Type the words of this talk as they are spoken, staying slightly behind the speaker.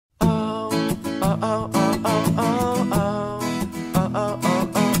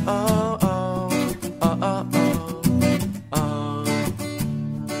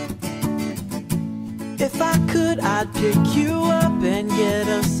If I could, I'd pick you up and get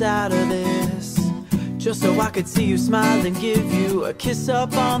us out of this, just so I could see you smile and give you a kiss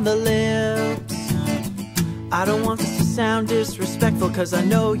up on the lips. I don't want this to sound disrespectful, cause I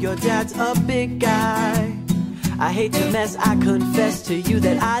know your dad's a big guy. I hate to mess, I confess to you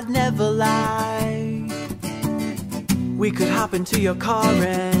that I'd never lie. We could hop into your car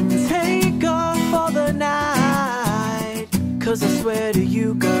and take off for the night, cause I swear to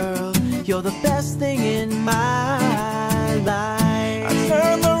you, girl, you're the best thing in my life. I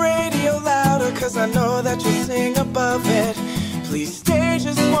turn the radio louder cause I know that you'll sing above it. Please stay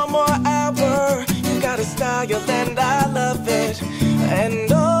just one more hour. You got a style and I love it. And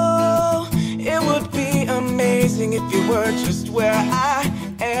oh, it would be amazing if you were just where I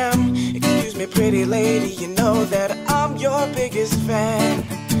am. Excuse me, pretty lady, you know that I'm your biggest fan.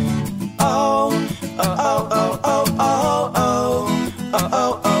 Oh, oh, oh, oh, oh, oh, oh. Oh,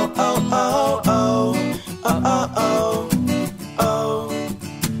 oh, oh, oh, oh, oh, oh, oh, oh,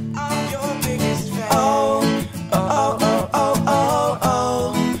 I'm your biggest fan. Oh, oh, oh, oh, oh,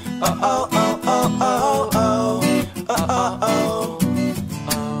 oh, oh, oh, oh, oh, oh, oh, oh,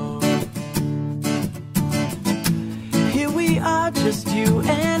 oh. Here we are, just you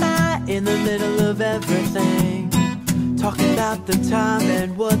and I, in the middle of everything, talking about the time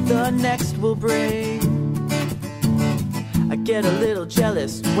and what the next will bring. I get a little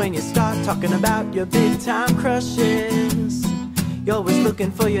jealous when you start talking about your big time crushes. You're always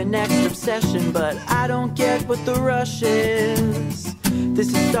looking for your next obsession, but I don't get what the rush is. This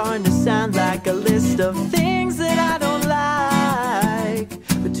is starting to sound like a list of things that I don't like.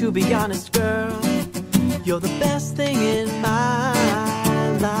 But to be honest, girl, you're the best thing in my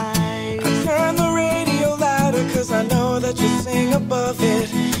life. I turn the radio louder cause I know that you sing above it.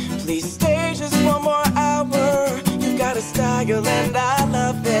 Please stay just one more hour. Got a style and I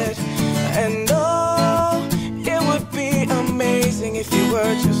love it. And oh, it would be amazing if you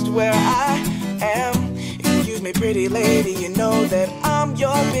were just where I am. Excuse me, pretty lady, you know that I'm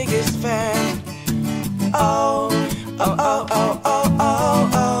your biggest fan. Oh, oh, oh, oh, oh, oh,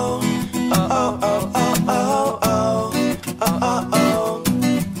 oh, oh, oh, oh, oh, oh, oh, oh,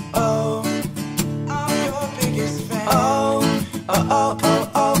 oh, I'm your biggest fan. Oh, oh, oh, oh, oh,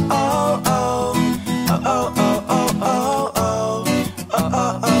 oh, oh, oh, oh.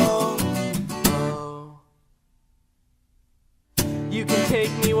 You can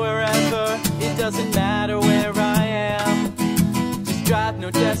take me wherever, it doesn't matter where I am. Just drive,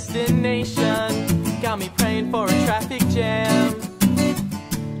 no destination, got me praying for a traffic jam.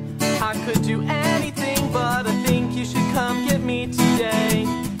 I could do anything, but I think you should come get me today.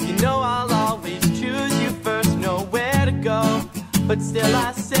 You know I'll always choose you first, know where to go, but still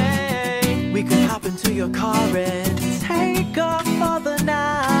I say we could hop into your car and take off for the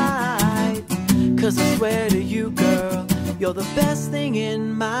night. Cause I swear to you, girl, you're the best thing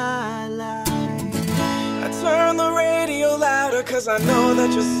in my life. I turn the radio louder cause I know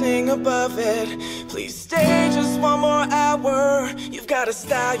that you'll sing above it. Please stay just one more hour. You've got a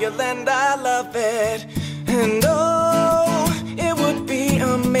style and I love it. And oh, it would be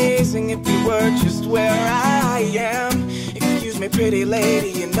amazing if you were just where I am. Excuse me, pretty lady,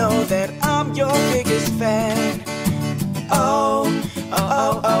 you know that I'm your biggest fan. Oh, oh,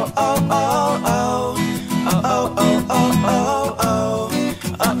 oh, oh, oh, oh, oh, oh, oh, oh, oh, oh, oh,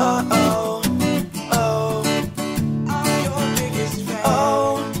 oh, oh.